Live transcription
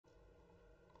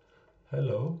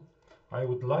Hello, I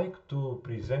would like to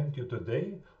present you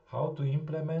today how to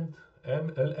implement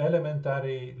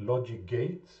elementary logic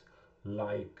gates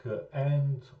like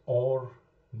AND, OR,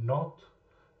 NOT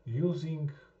using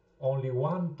only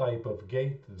one type of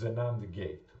gate, the Nand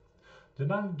gate. The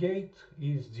Nand gate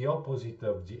is the opposite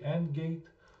of the AND gate,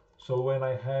 so when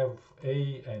I have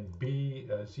A and B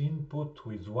as input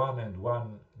with 1 and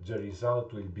 1, the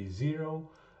result will be 0,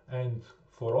 and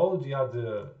for all the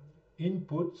other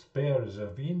inputs, pairs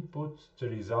of inputs, the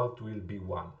result will be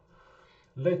 1.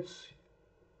 Let's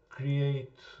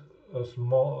create a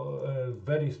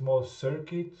very small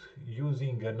circuit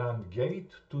using an AND gate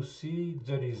to see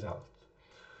the result.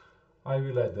 I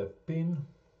will add a pin,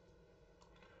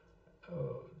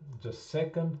 the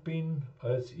second pin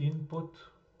as input,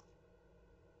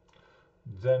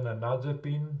 then another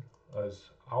pin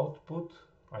as output.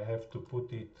 I have to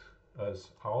put it as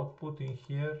output in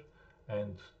here,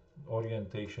 and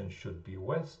orientation should be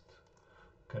west.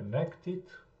 Connect it.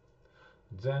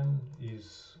 Then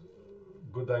is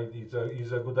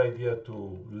a good idea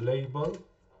to label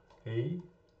A,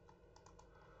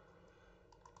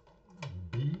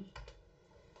 B,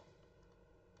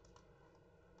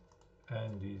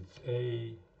 and it's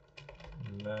A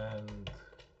and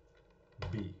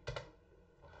B.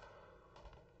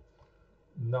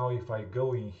 Now if I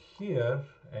go in here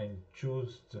and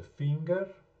choose the finger,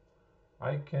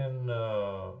 I can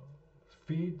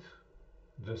feed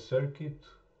the circuit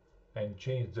and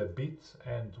change the bits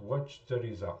and watch the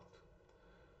result.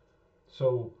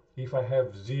 So if I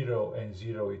have 0 and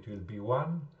 0, it will be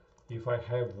 1. If I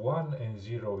have 1 and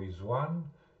 0 is 1.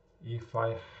 If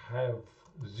I have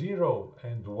 0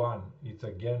 and 1, it's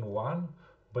again 1.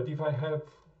 But if I have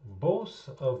both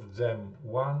of them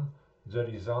 1, the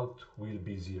result will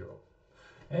be 0.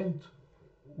 And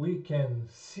we can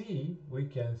see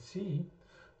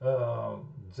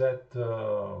that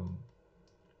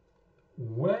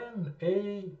when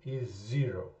A is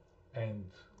 0 and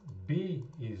B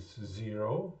is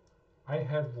 0, I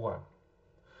have 1.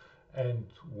 And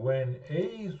when A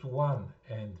is 1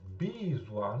 and B is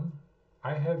 1,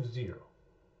 I have 0.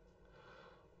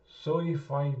 So if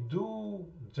I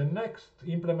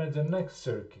implement the next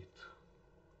circuit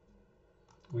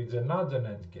with another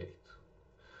NAND gate,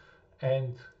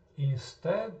 and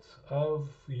instead of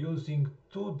using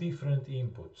two different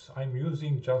inputs, I'm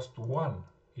using just one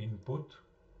input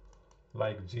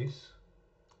like this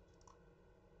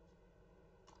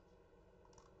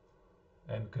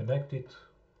and connect it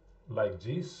like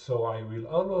this, so I will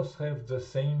always have the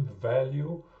same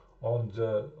value on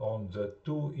the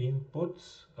two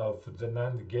inputs of the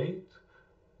NAND gate,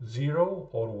 0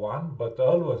 or 1, but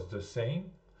always the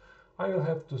same. I will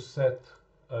have to set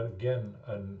again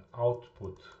an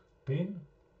output pin.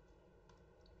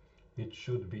 It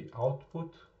should be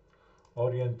output,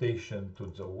 orientation to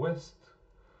the west.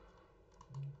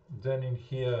 Then in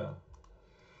here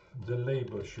the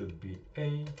label should be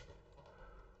A,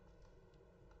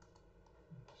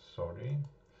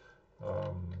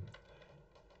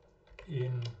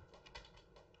 in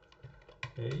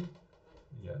A,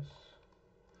 yes.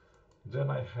 Then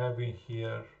I have in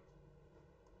here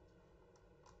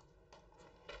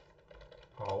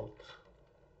out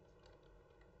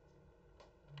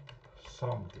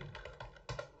something,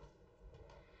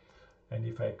 and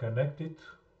if I connect it,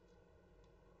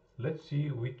 let's see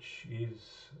which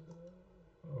is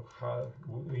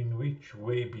in which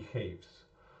way behaves.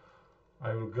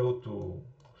 I will go to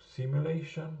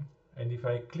simulation, and if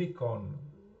I click on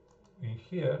in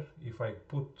here, if I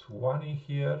put 1 in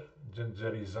here, then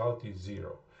the result is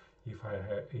 0. If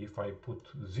I put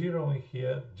 0 in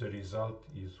here, the result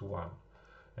is 1.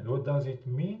 And what does it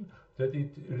mean? That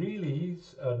it really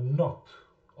is a NOT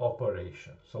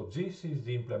operation. So this is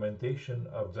the implementation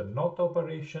of the NOT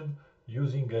operation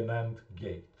using an AND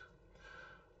gate.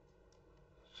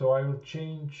 So I will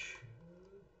change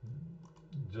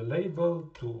the label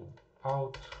to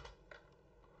out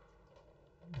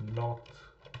NOT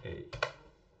A.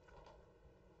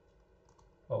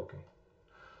 Okay.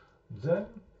 Then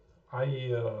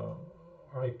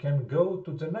I can go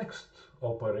to the next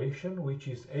operation, which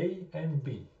is A and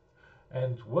B.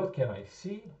 And what can I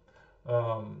see?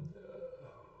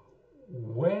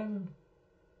 When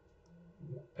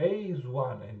A is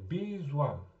 1 and B is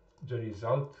 1, the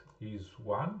result is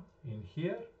 1 in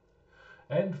here,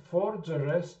 and for the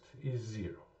rest is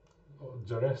 0,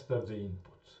 the rest of the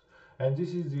inputs. And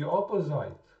this is the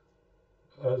opposite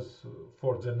as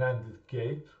for the NAND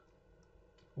gate.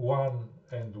 1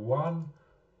 and 1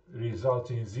 results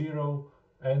in 0,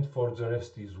 and for the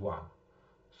rest is 1.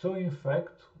 So in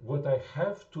fact, what I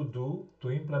have to do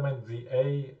to implement the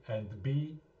A and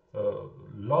B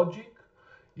logic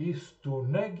is to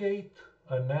negate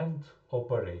an AND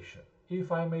operation.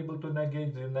 If I'm able to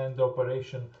negate the AND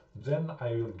operation, then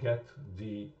I will get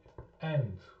the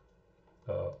AND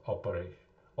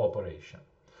operation.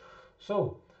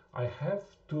 So I have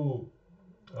to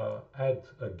add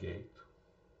a gate,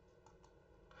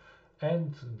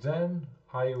 and then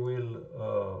I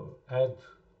will add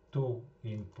two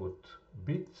input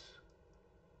bits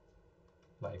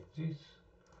like this,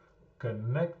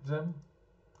 connect them,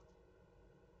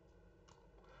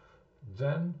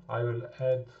 then I will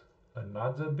add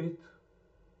another bit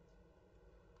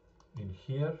in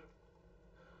here,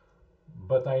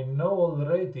 but I know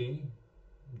already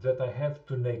that I have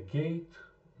to negate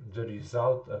the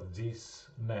result of this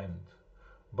NAND.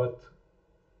 But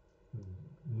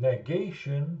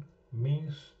negation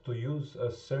means to use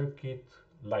a circuit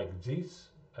like this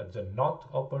as a NOT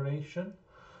operation,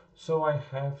 so I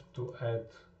have to add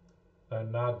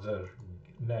another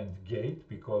NAND gate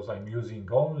because I'm using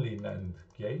only NAND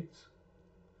gates.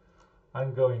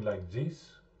 I'm going like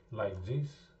this,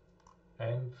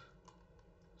 and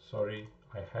sorry,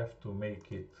 I have to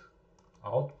make it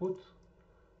output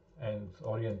and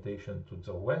orientation to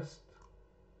the west,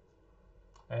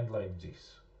 and like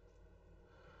this.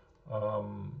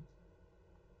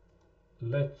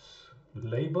 Let's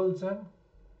label them.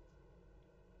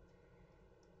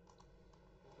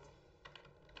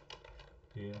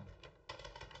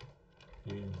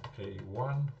 In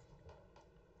A1.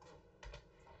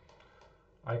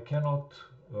 I cannot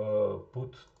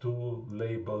put two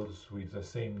labels with the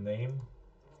same name,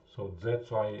 so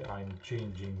that's why I'm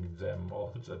changing them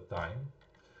all the time.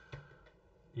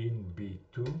 In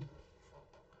B2,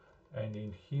 and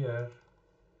in here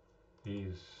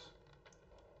is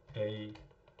A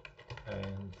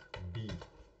and B.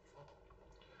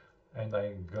 And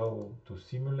I go to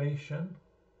simulation,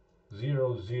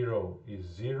 0, 0 is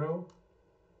 0,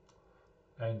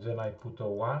 and then I put a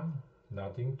 1,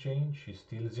 nothing change, is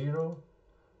still 0.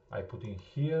 I put in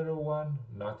here a 1,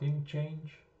 nothing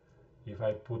change. If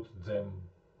I put them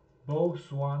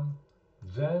both 1,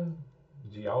 then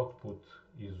the output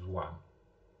is 1.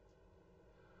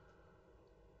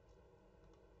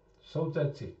 So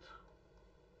that's it.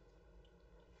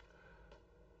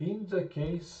 In the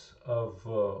case of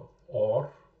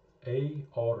OR, A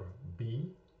or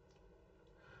B,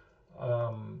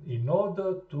 in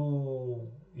order to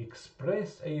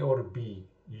express A or B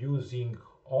using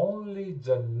only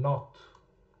the NOT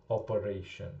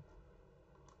operation,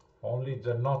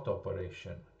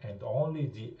 and only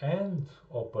the AND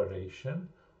operation,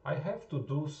 I have to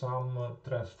do some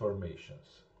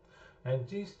transformations. And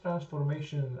these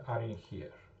transformations are in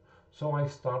here. So I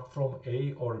start from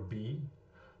A or B,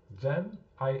 then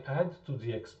I add to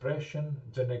the expression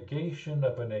the negation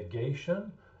of a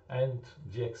negation, and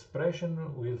the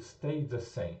expression will stay the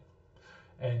same.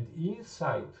 And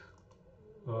inside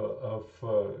of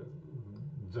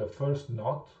the first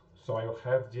NOT, so I'll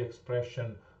have the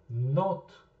expression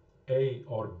not A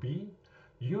or B.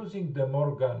 Using the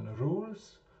Morgan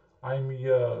rules, I'm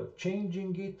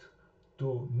changing it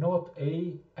to not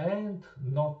A and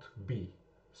not B.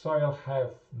 So I'll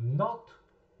have not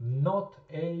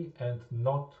A and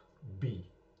not B.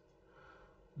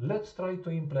 Let's try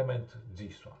to implement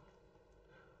this one.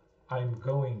 I'm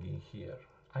going in here,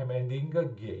 I'm ending a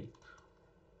gate,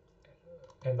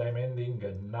 and I'm ending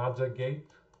another gate.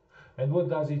 And what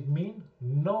does it mean?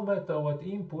 No matter what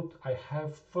input, I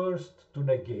have first to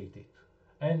negate it,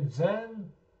 and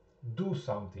then do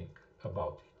something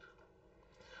about it.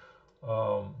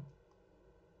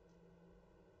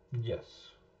 Yes,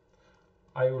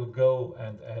 I will go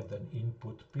and add an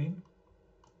input pin.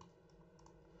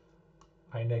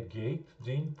 I negate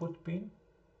the input pin.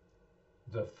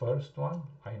 The first one,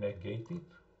 I negate it.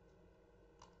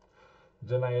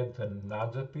 Then I add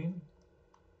another pin.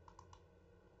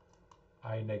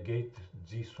 I negate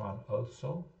this one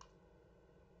also.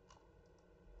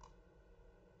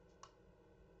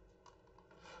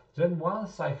 Then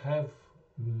once I have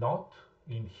NOT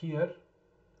in here,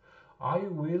 I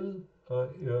will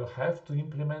have to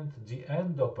implement the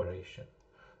AND operation.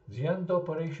 The AND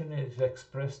operation is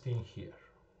expressed in here.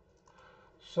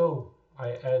 So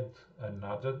I add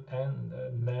another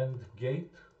NAND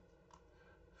gate,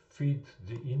 feed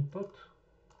the input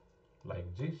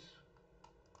like this.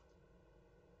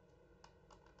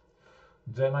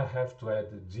 Then I have to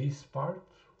add this part,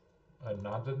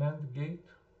 another NAND gate.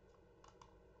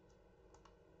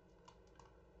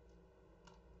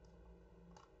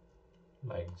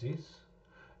 Like this.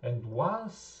 And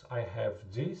once I have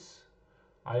this,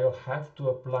 I'll have to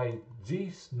apply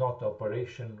this NOT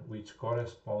operation, which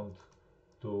corresponds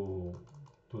to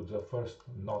to the first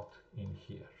not in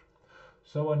here.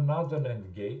 So another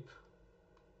NAND gate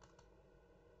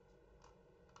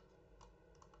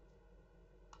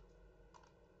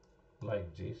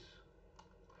like this,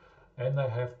 and I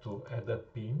have to add a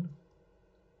pin,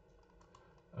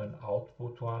 an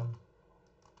output one,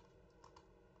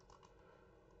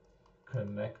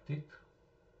 connect it,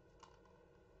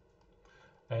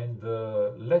 and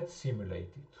let's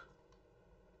simulate it.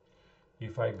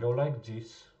 If I go like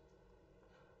this,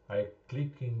 I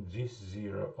click in this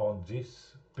 0 on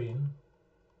this pin,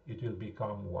 it will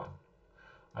become 1.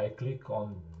 I click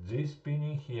on this pin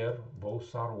in here,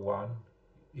 both are 1,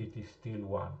 it is still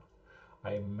 1.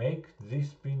 I make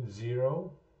this pin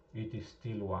 0, it is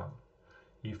still 1.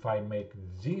 If I make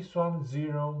this one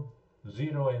 0,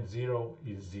 0 and 0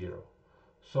 is 0.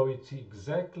 So it's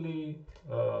exactly,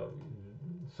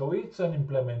 so it's an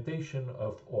implementation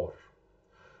of OR.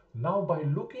 Now by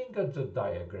looking at the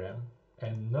diagram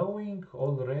and knowing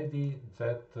already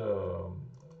that,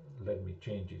 let me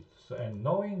change it, so, and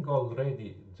knowing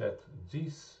already that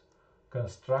this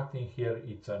constructing here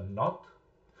it's a knot,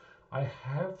 I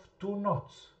have two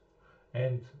knots,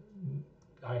 and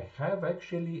I have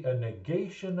actually a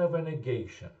negation of a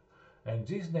negation, and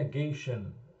this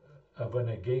negation of a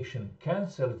negation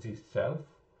cancels itself.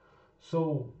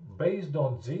 So based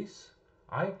on this,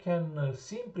 I can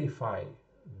simplify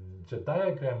the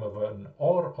diagram of an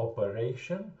OR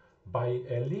operation by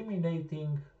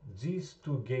eliminating these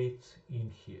two gates in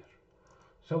here.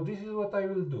 So this is what I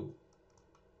will do.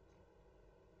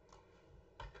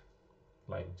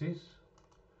 Like this.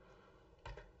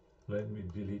 Let me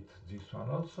delete this one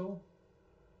also.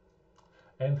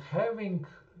 And having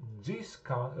this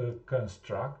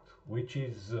construct, which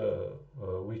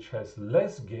has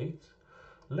less gates,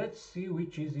 let's see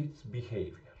which is its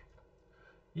behavior.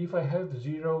 If I have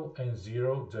 0 and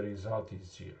 0, the result is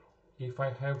 0. If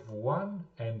I have 1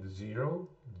 and 0,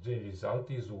 the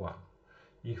result is 1.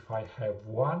 If I have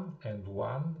 1 and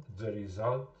 1, the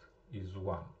result is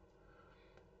 1.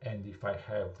 And if I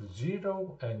have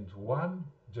 0 and 1,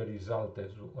 the result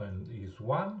is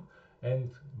 1.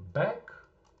 And back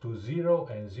to 0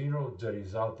 and 0, the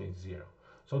result is 0.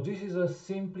 So this is a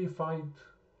simplified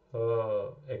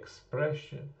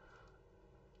expression,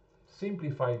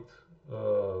 simplified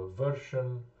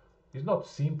version. Is not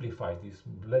simplified, is,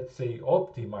 let's say,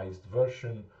 optimized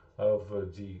version of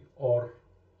the OR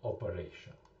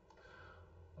operation.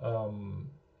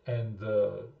 And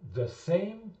the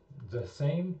same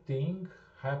thing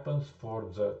happens for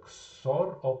the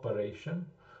XOR operation,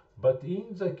 but in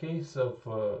the case of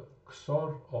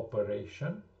XOR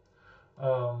operation,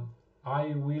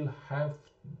 I will have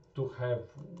to have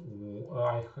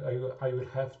I will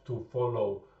have to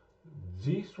follow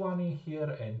this one in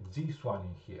here and this one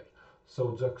in here.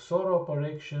 So the XOR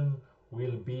operation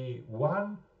will be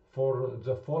 1 for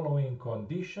the following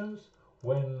conditions: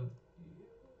 when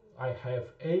I have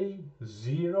A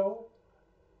 0,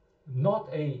 not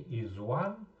A is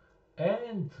 1,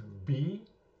 and B,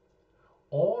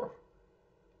 or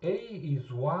A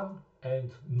is 1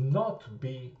 and not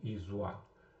B is 1.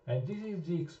 And this is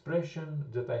the expression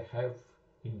that I have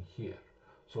in here.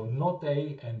 So not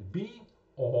A and B,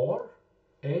 or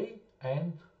A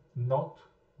and not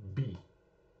B.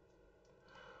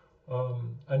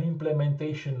 An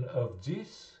implementation of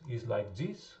this is like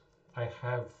this. I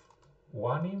have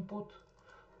one input,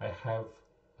 I have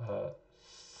a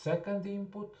second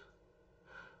input,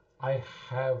 I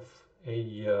have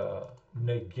a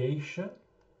negation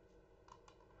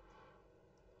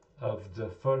of the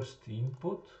first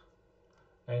input,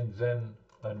 and then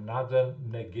another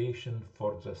negation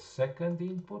for the second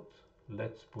input.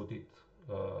 Let's put it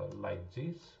like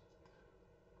this.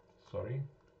 Sorry.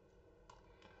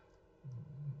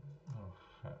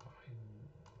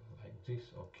 Like this,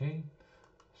 okay.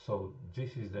 So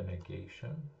this is the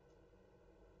negation,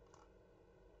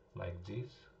 like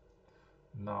this.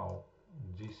 Now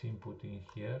this input in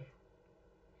here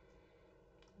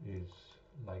is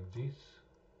like this.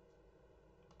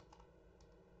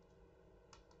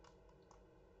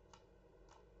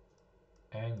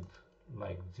 And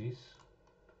like this.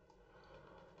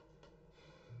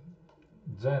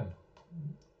 Then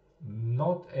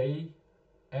not A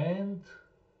and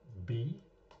B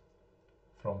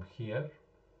from here.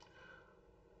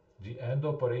 The AND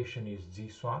operation is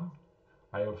this one.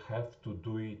 I will have to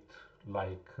do it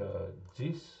like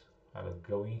this. I will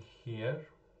go in here,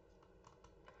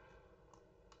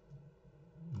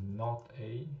 not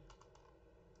A,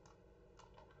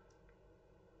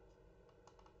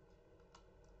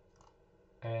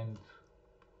 and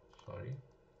sorry,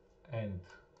 and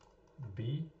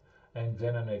B, and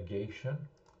then a negation,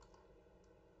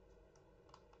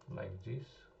 like this.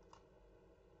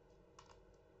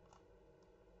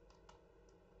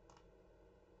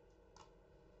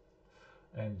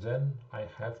 And then I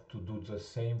have to do the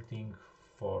same thing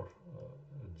for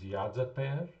the other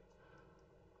pair,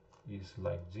 is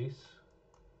like this.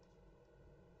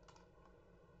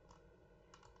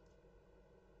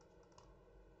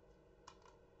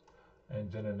 And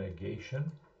then a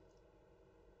negation.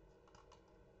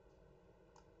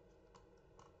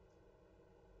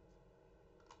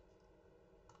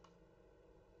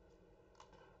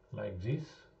 Like this.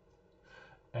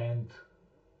 And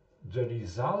the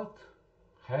result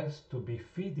has to be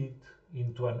fed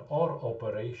into an OR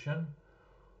operation,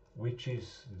 which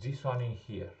is this one in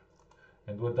here.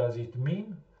 And what does it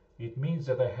mean? It means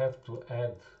that I have to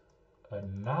add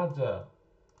another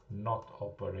NOT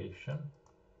operation,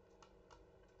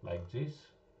 like this,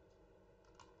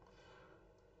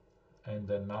 and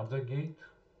another gate,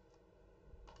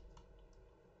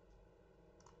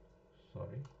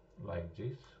 sorry, like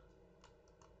this.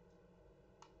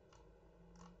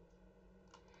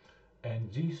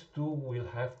 And these two will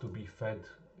have to be fed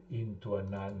into a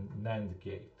NAND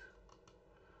gate.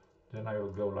 Then I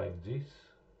will go like this,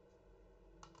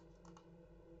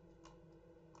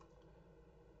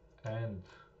 and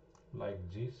like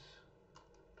this,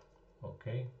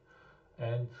 okay.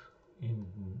 And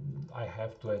I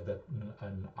have to add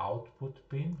an output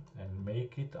pin and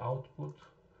make it output,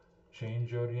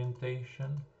 change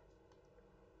orientation,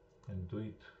 and do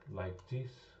it like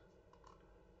this,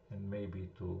 and maybe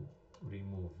to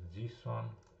remove this one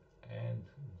and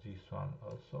this one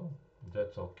also.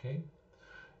 That's okay.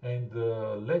 And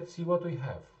let's see what we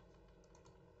have.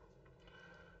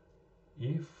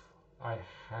 If I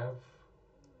have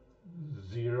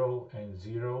 0 and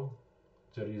 0,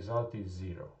 the result is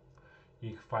 0.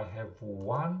 If I have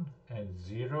 1 and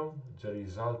 0, the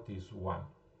result is 1.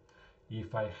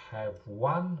 If I have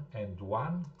 1 and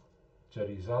 1, the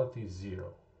result is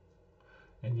 0.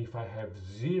 And if I have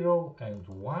 0 and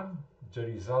 1, the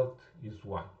result is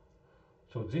 1.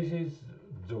 So this is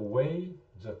the way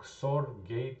the XOR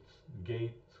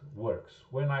gate works.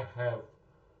 When I have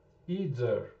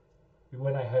 0,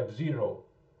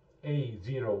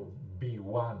 A0,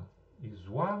 B1 is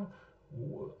 1,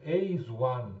 A is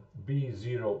 1,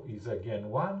 B0 is again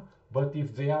 1, but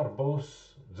if they are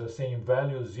both the same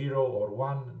value, 0 or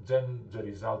 1, then the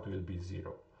result will be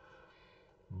 0.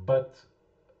 But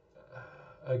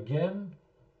again,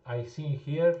 I see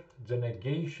here the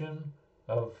negation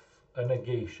of a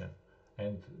negation,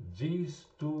 and these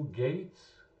two gates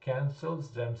cancels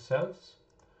themselves,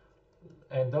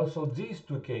 and also these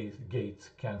two gates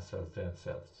cancel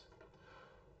themselves.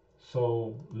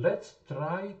 So let's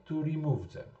try to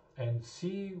remove them and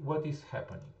see what is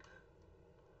happening.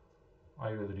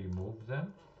 I will remove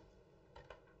them,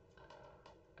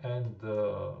 and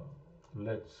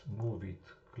let's move it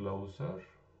closer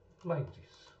like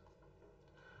this.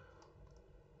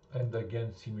 And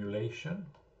again, simulation.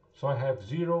 So I have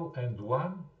 0 and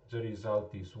 1, the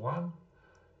result is 1.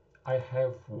 I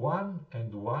have 1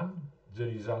 and 1, the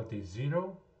result is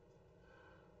 0.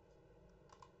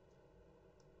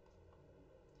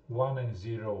 1 and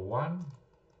 0, 1.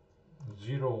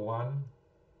 0, 1,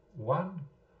 1.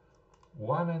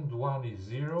 1 and 1 is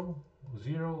 0.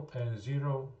 0 and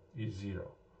 0 is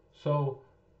 0. So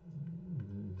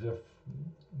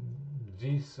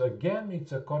this again,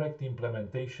 it's a correct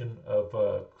implementation of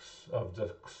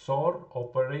the XOR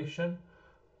operation,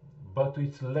 but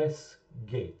with less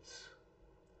gates.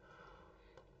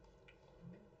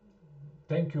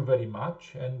 Thank you very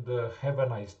much, and have a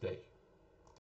nice day.